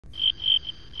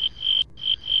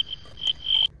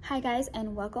Hi guys,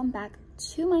 and welcome back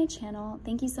to my channel.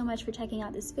 Thank you so much for checking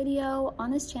out this video. On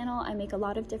this channel, I make a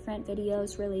lot of different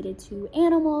videos related to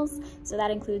animals. So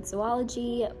that includes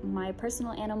zoology, my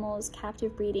personal animals,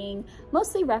 captive breeding,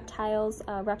 mostly reptiles,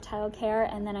 reptile care,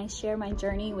 and then I share my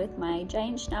journey with my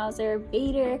giant schnauzer,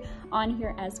 Vader, on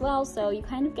here as well. So you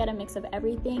kind of get a mix of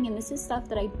everything, and this is stuff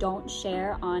that I don't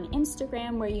share on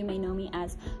Instagram, where you may know me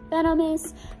as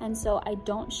Venomous, and so I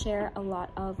don't share a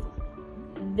lot of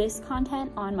this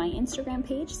content on my Instagram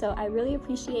page. So I really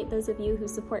appreciate those of you who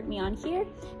support me on here,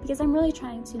 because I'm really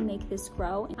trying to make this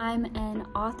grow. I'm an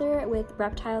author with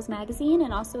Reptiles magazine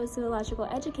and also a zoological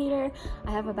educator.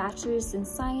 I have a bachelor's in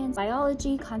science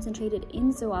biology concentrated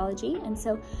in zoology, and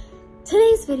so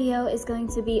today's video is going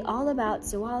to be all about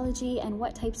zoology and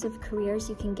what types of careers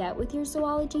you can get with your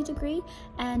zoology degree,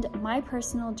 and my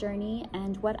personal journey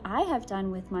and what I have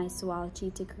done with my zoology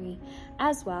degree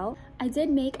as well. I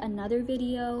did make another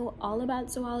video all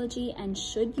about zoology and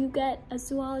should you get a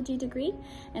zoology degree,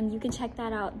 and you can check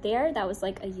that out there. That was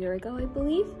like a year ago, I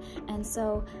believe. And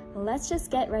so let's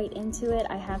just get right into it.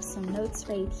 I have some notes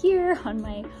right here on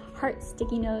my heart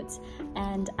sticky notes,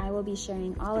 and I will be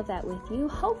sharing all of that with you,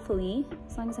 hopefully,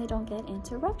 as long as I don't get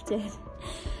interrupted.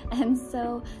 And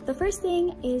so the first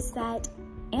thing is that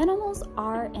animals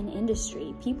are an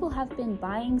industry. People have been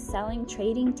buying, selling,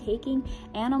 trading, taking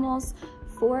animals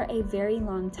for a very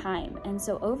long time. And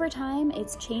so over time,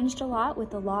 it's changed a lot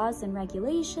with the laws and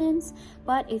regulations.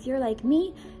 But if you're like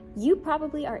me, you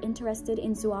probably are interested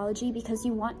in zoology because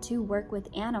you want to work with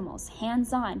animals,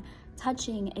 hands-on,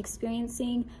 touching,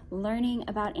 experiencing, learning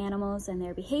about animals and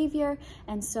their behavior.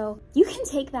 And so you can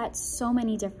take that so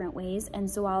many different ways, and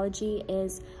zoology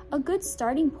is a good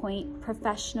starting point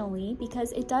professionally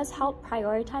because it does help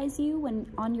prioritize you.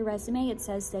 When on your resume it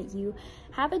says that you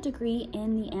have a degree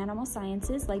in the animal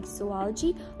sciences like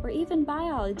zoology or even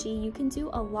biology, you can do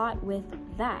a lot with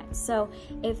that. So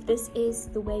if this is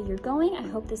the way you're going, I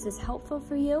hope this is helpful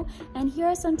for you. And here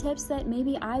are some tips that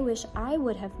maybe I wish I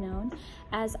would have known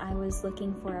as I was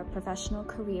looking for a professional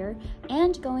career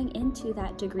and going into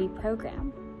that degree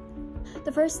program.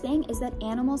 The first thing is that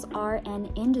animals are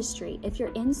an industry. If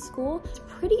you're in school, it's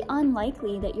pretty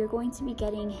unlikely that you're going to be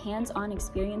getting hands-on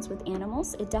experience with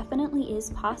animals. It definitely is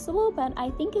possible, but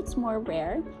I think it's more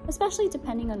rare, especially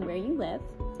depending on where you live.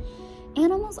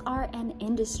 Animals are an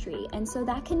industry, and so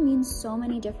that can mean so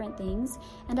many different things,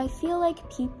 and I feel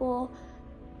like people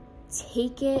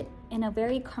take it in a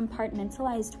very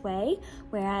compartmentalized way,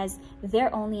 whereas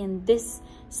they're only in this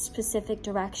specific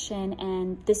direction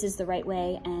and this is the right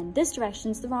way and this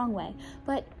direction's the wrong way.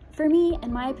 But for me,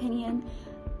 in my opinion,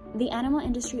 the animal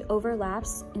industry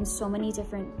overlaps in so many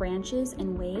different branches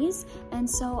and ways, and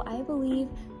so I believe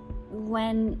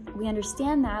when we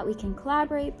understand that, we can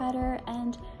collaborate better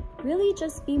and really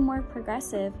just be more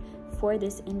progressive for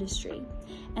this industry.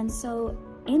 And so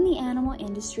in the animal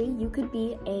industry, you could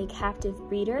be a captive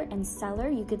breeder and seller.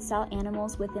 You could sell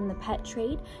animals within the pet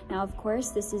trade. Now, of course,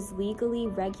 this is legally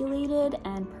regulated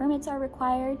and permits are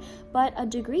required, but a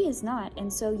degree is not.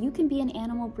 And so you can be an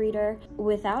animal breeder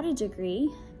without a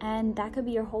degree, and that could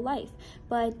be your whole life.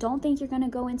 But don't think you're going to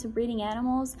go into breeding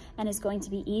animals and it's going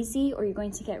to be easy or you're going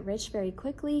to get rich very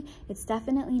quickly. It's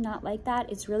definitely not like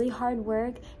that. It's really hard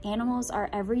work. Animals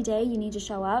are every day. You need to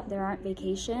show up. There aren't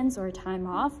vacations or time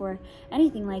off or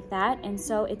anything like that. And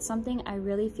so it's something I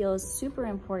really feel is super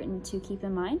important to keep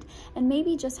in mind. And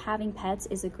maybe just having pets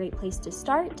is a great place to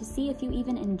start to see if you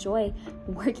even enjoy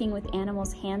working with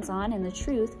animals hands-on in the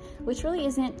truth, which really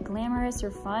isn't glamorous or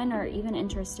fun or even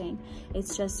interesting.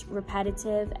 It's just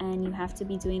repetitive, and you have to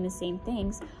be doing the same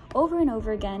things over and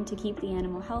over again to keep the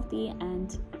animal healthy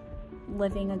and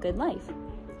living a good life.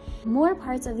 More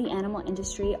parts of the animal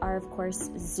industry are, of course,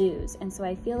 zoos. And so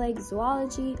I feel like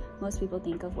zoology, most people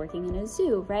think of working in a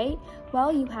zoo, right?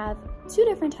 Well, you have two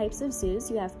different types of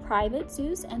zoos. You have private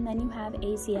zoos, and then you have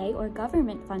AZA or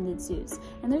government-funded zoos.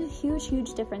 And there's a huge,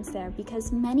 huge difference there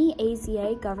because many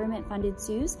AZA government-funded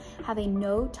zoos have a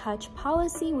no-touch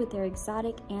policy with their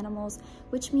exotic animals,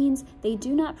 which means they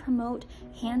do not promote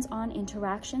hands-on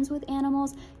interactions with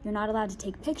animals. You're not allowed to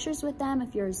take pictures with them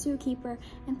if you're a zookeeper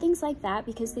and things like that,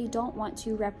 because they don't want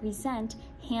to represent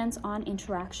hands-on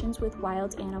interactions with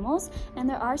wild animals. And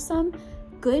there are some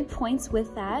good points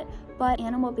with that, but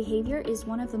animal behavior is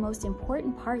one of the most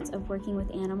important parts of working with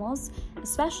animals,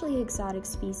 especially exotic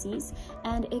species,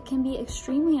 and it can be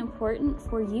extremely important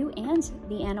for you and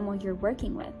the animal you're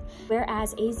working with.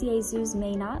 Whereas AZA zoos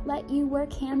may not let you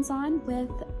work hands-on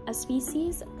with a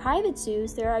species, private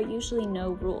zoos, there are usually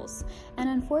no rules. And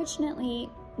unfortunately,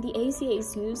 the ACA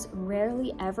zoos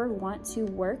rarely ever want to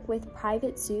work with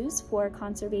private zoos for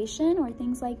conservation or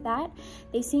things like that.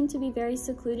 They seem to be very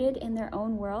secluded in their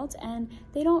own world, and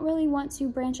they don't really want to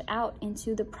branch out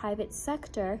into the private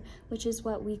sector, which is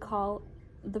what we call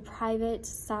the private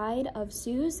side of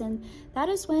zoos. And that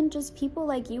is when just people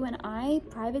like you and I,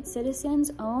 private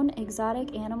citizens, own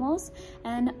exotic animals,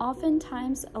 and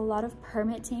oftentimes a lot of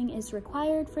permitting is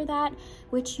required for that,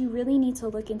 which you really need to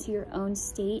look into your own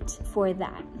state for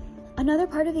that. Another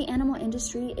part of the animal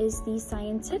industry is the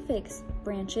scientific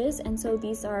branches, and so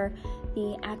these are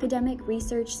the academic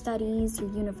research studies, your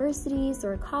universities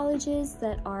or colleges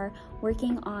that are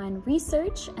working on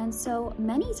research. And so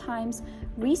many times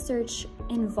research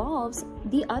involves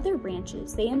the other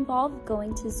branches. They involve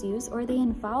going to zoos, or they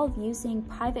involve using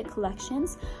private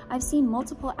collections. I've seen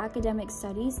multiple academic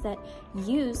studies that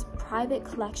use private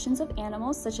collections of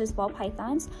animals, such as ball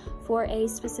pythons, for a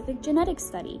specific genetic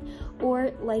study,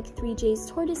 or like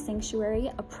 3J's Tortoise Sanctuary,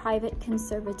 a private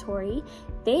conservatory.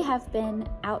 They have been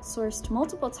outsourced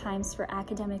multiple times for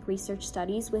academic research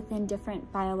studies within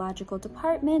different biological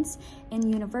departments in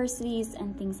universities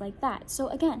and things like that. So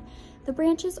again, the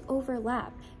branches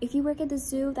overlap. If you work at the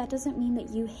zoo, that doesn't mean that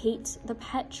you hate the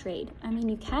pet trade. I mean,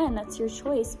 you can, that's your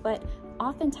choice, but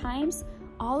oftentimes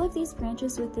all of these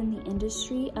branches within the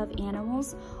industry of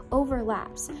animals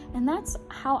overlaps. And that's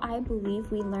how I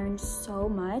believe we learn so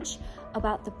much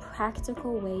about the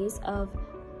practical ways of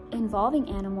involving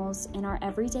animals in our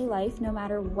everyday life, no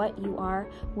matter what you are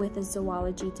with a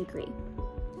zoology degree.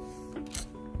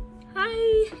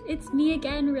 Hi, it's me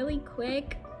again really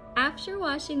quick. After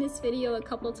watching this video a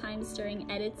couple times during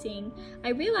editing, I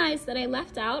realized that I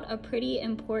left out a pretty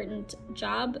important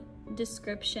job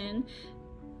description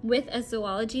with a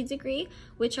zoology degree,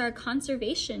 which are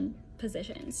conservation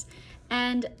positions.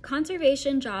 And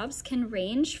conservation jobs can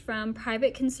range from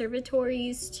private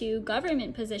conservatories to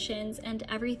government positions and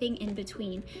everything in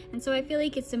between. And so I feel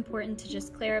like it's important to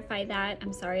just clarify that.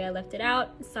 I'm sorry I left it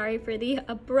out. Sorry for the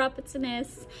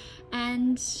abruptness.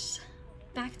 And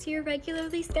back to your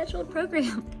regularly scheduled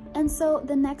program. And so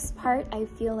the next part, I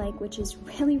feel like, which is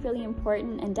really, really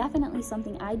important and definitely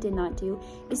something I did not do,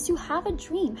 is to have a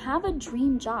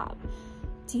dream job.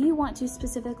 Do you want to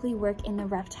specifically work in the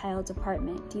reptile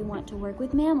department? Do you want to work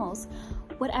with mammals?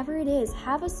 Whatever it is,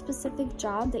 have a specific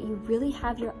job that you really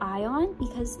have your eye on,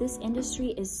 because this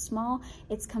industry is small,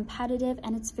 it's competitive,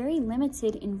 and it's very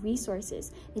limited in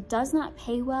resources. It does not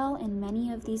pay well in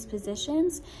many of these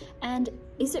positions. And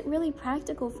is it really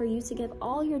practical for you to give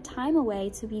all your time away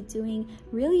to be doing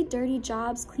really dirty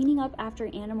jobs, cleaning up after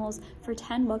animals for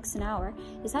 $10 an hour?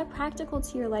 Is that practical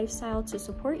to your lifestyle to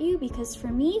support you? Because for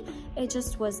me, it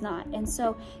just was not. And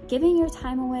so giving your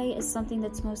time away is something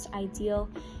that's most ideal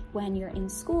when you're in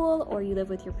school or you live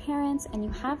with your parents and you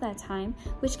have that time,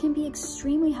 which can be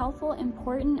extremely helpful,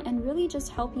 important, and really just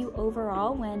help you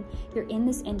overall when you're in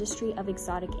this industry of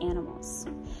exotic animals.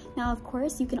 Now, of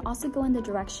course, you can also go in the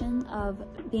direction of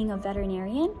being a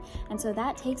veterinarian, and so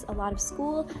that takes a lot of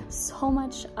school. So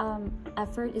much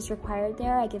effort is required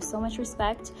there. I give so much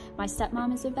respect. My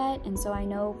stepmom is a vet, and so I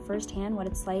know firsthand what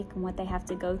it's like and what they have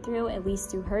to go through, at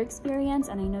least through her experience,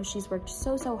 and I know she's worked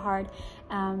so hard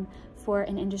for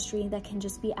an industry that can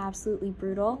just be absolutely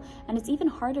brutal, and it's even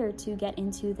harder to get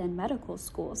into than medical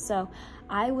school. So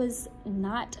I was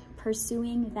not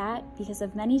pursuing that because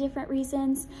of many different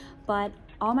reasons, but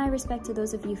all my respect to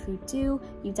those of you who do.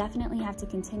 You definitely have to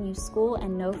continue school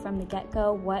and know from the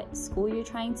get-go what school you're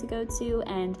trying to go to,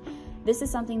 and this is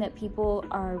something that people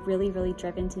are really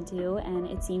driven to do, and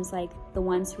it seems like the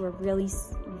ones who are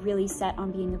really set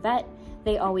on being a vet,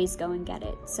 they always go and get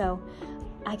it. So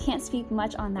I can't speak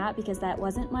much on that because that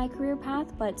wasn't my career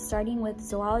path, but starting with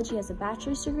zoology as a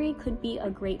bachelor's degree could be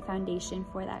a great foundation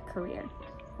for that career.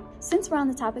 Since we're on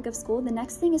the topic of school, the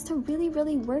next thing is to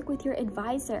really work with your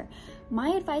advisor. My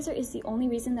advisor is the only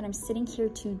reason that I'm sitting here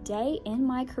today in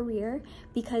my career,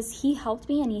 because he helped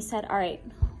me and he said, all right,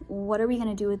 what are we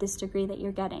gonna do with this degree that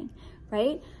you're getting,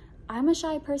 right? I'm a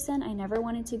shy person. I never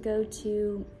wanted to go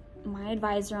to my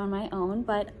advisor on my own,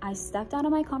 but I stepped out of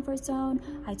my comfort zone.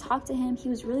 I talked to him. He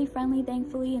was really friendly,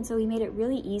 thankfully, and so he made it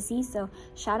really easy. So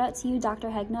shout out to you, Dr.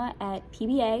 Hegna at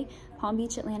PBA, Palm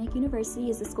Beach Atlantic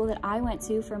University is the school that I went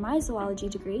to for my zoology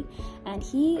degree. And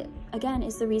he, again,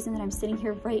 is the reason that I'm sitting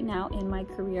here right now in my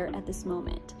career at this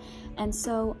moment. And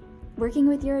so working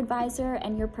with your advisor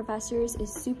and your professors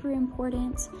is super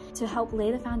important to help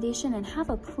lay the foundation and have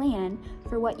a plan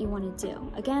for what you want to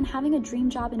do. Again, having a dream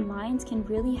job in mind can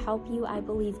really help you, I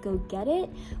believe, go get it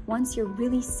once you're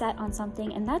really set on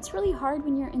something. And that's really hard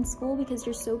when you're in school because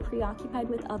you're so preoccupied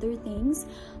with other things.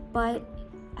 But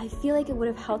I feel like it would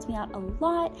have helped me out a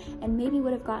lot and maybe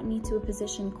would have gotten me to a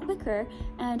position quicker,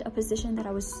 and a position that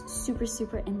I was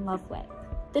super in love with.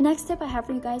 The next tip I have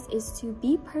for you guys is to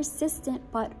be persistent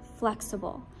but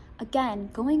flexible. Again,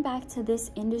 going back to this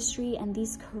industry and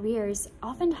these careers,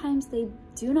 oftentimes they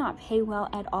do not pay well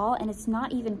at all, and it's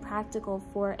not even practical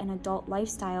for an adult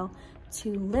lifestyle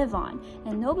to live on.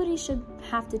 And nobody should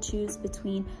have to choose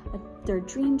between their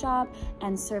dream job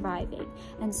and surviving.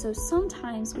 And so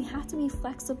sometimes we have to be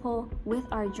flexible with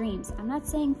our dreams. I'm not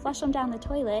saying flush them down the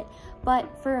toilet,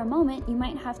 but for a moment you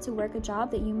might have to work a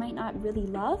job that you might not really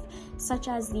love, such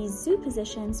as these zoo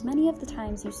positions. Many of the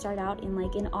times you start out in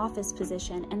like an office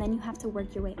position and then you have to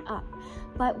work your way up.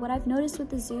 But what I've noticed with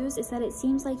the zoos is that it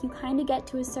seems like you kind of get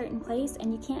to a certain place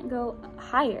and you can't go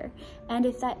higher. And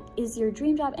if that is your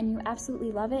dream job and you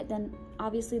absolutely love it, then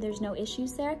obviously there's no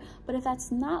issues there. But if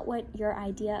that's not what your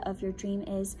idea of your dream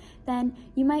is, then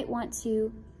you might want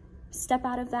to step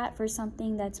out of that for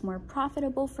something that's more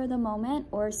profitable for the moment,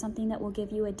 or something that will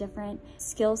give you a different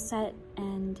skill set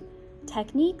and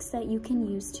techniques that you can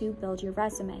use to build your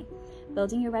resume.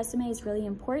 Building your resume is really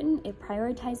important. It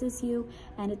prioritizes you,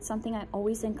 and it's something I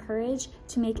always encourage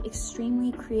to make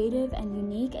extremely creative and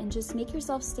unique and just make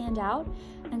yourself stand out.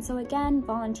 And so again,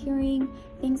 volunteering,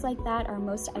 things like that are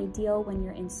most ideal when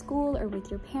you're in school or with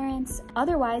your parents.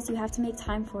 Otherwise, you have to make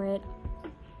time for it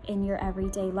in your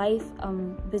everyday life,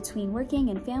 between working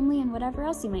and family and whatever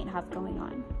else you might have going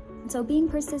on. So being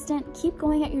persistent, keep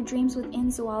going at your dreams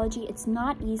within zoology. It's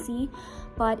not easy,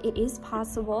 but it is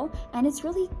possible, and it's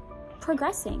really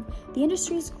progressing. The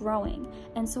industry is growing,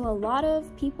 and so a lot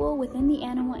of people within the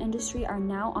animal industry are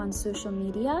now on social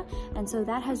media, and so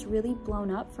that has really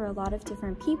blown up for a lot of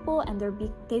different people, and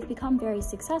they've become very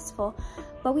successful.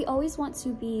 But we always want to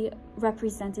be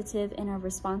representative in a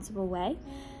responsible way.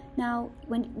 Now,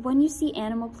 when you see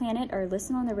Animal Planet or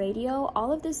listen on the radio,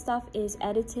 all of this stuff is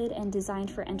edited and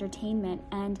designed for entertainment,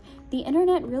 and the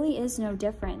internet really is no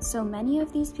different. So many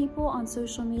of these people on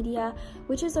social media,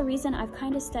 which is a reason I've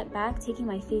kind of stepped back, taking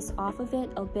my face off of it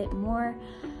a bit more,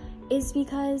 is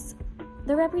because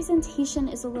the representation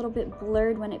is a little bit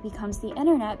blurred when it becomes the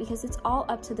internet, because it's all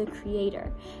up to the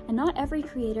creator. And not every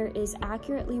creator is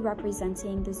accurately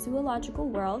representing the zoological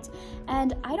world.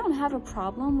 And I don't have a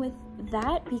problem with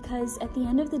that, because at the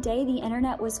end of the day, the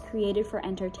internet was created for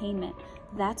entertainment.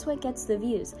 That's what gets the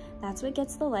views. That's what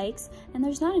gets the likes. And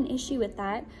there's not an issue with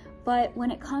that. But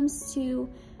when it comes to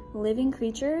living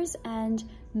creatures and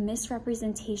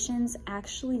misrepresentations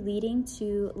actually leading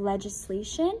to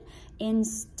legislation in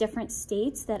different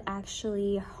states that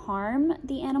actually harm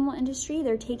the animal industry,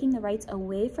 they're taking the rights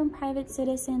away from private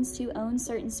citizens to own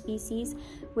certain species,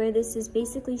 where this is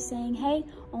basically saying, hey,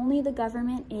 only the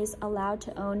government is allowed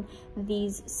to own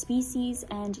these species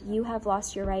and you have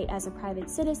lost your right as a private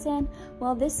citizen.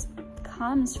 Well, this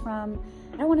comes from,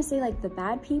 I don't want to say like the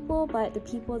bad people, but the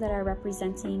people that are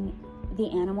representing the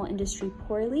animal industry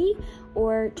poorly,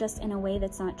 or just in a way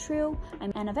that's not true.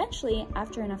 And eventually,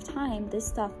 after enough time, this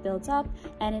stuff builds up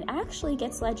and it actually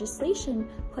gets legislation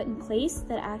put in place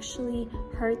that actually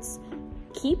hurts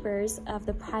keepers of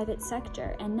the private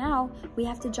sector. And now we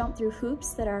have to jump through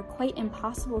hoops that are quite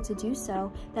impossible to do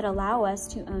so, that allow us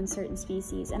to own certain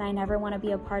species. And I never want to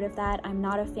be a part of that. I'm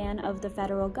not a fan of the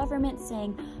federal government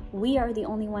saying we are the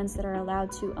only ones that are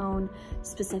allowed to own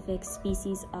specific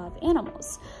species of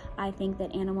animals. I think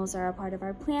that animals are a part of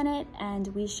our planet and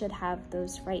we should have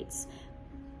those rights,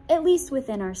 at least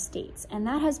within our states. And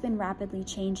that has been rapidly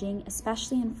changing,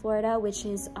 especially in Florida, which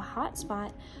is a hot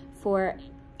spot for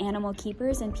animal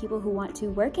keepers and people who want to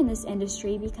work in this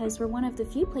industry, because we're one of the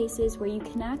few places where you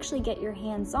can actually get your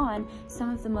hands on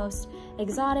some of the most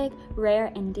exotic,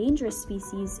 rare, and dangerous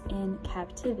species in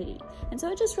captivity. And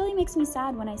so it just really makes me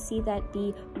sad when I see that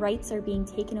the rights are being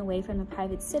taken away from the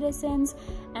private citizens,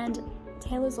 and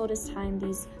tale as old as time,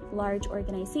 these large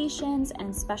organizations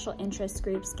and special interest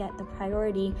groups get the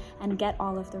priority and get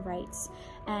all of the rights.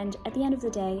 And at the end of the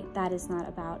day, that is not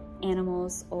about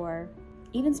animals or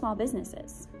even small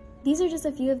businesses. These are just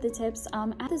a few of the tips.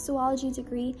 At the zoology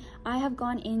degree, I have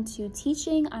gone into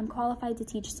teaching. I'm qualified to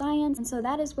teach science, and so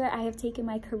that is where I have taken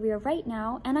my career right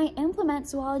now, and I implement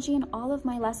zoology in all of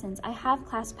my lessons. I have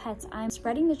class pets. I'm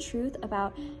spreading the truth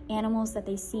about animals that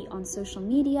they see on social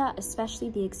media, especially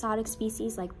the exotic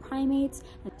species like primates,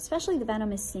 and especially the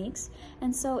venomous snakes.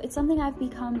 And so it's something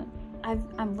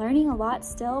I'm learning a lot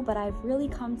still, but I've really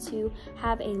come to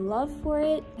have a love for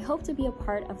it. I hope to be a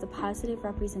part of the positive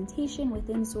representation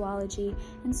within zoology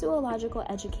and zoological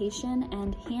education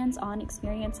and hands-on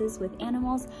experiences with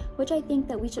animals, which I think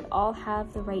that we should all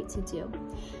have the right to do.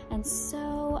 And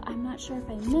so I'm not sure if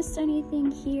I missed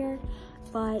anything here.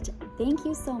 But thank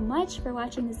you so much for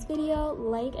watching this video.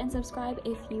 Like and subscribe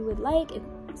if you would like. It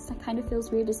kind of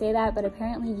feels weird to say that, but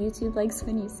apparently YouTube likes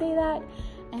when you say that.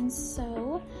 And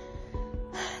so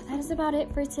that is about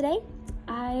it for today.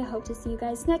 I hope to see you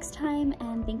guys next time,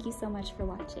 and thank you so much for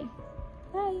watching.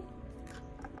 Bye.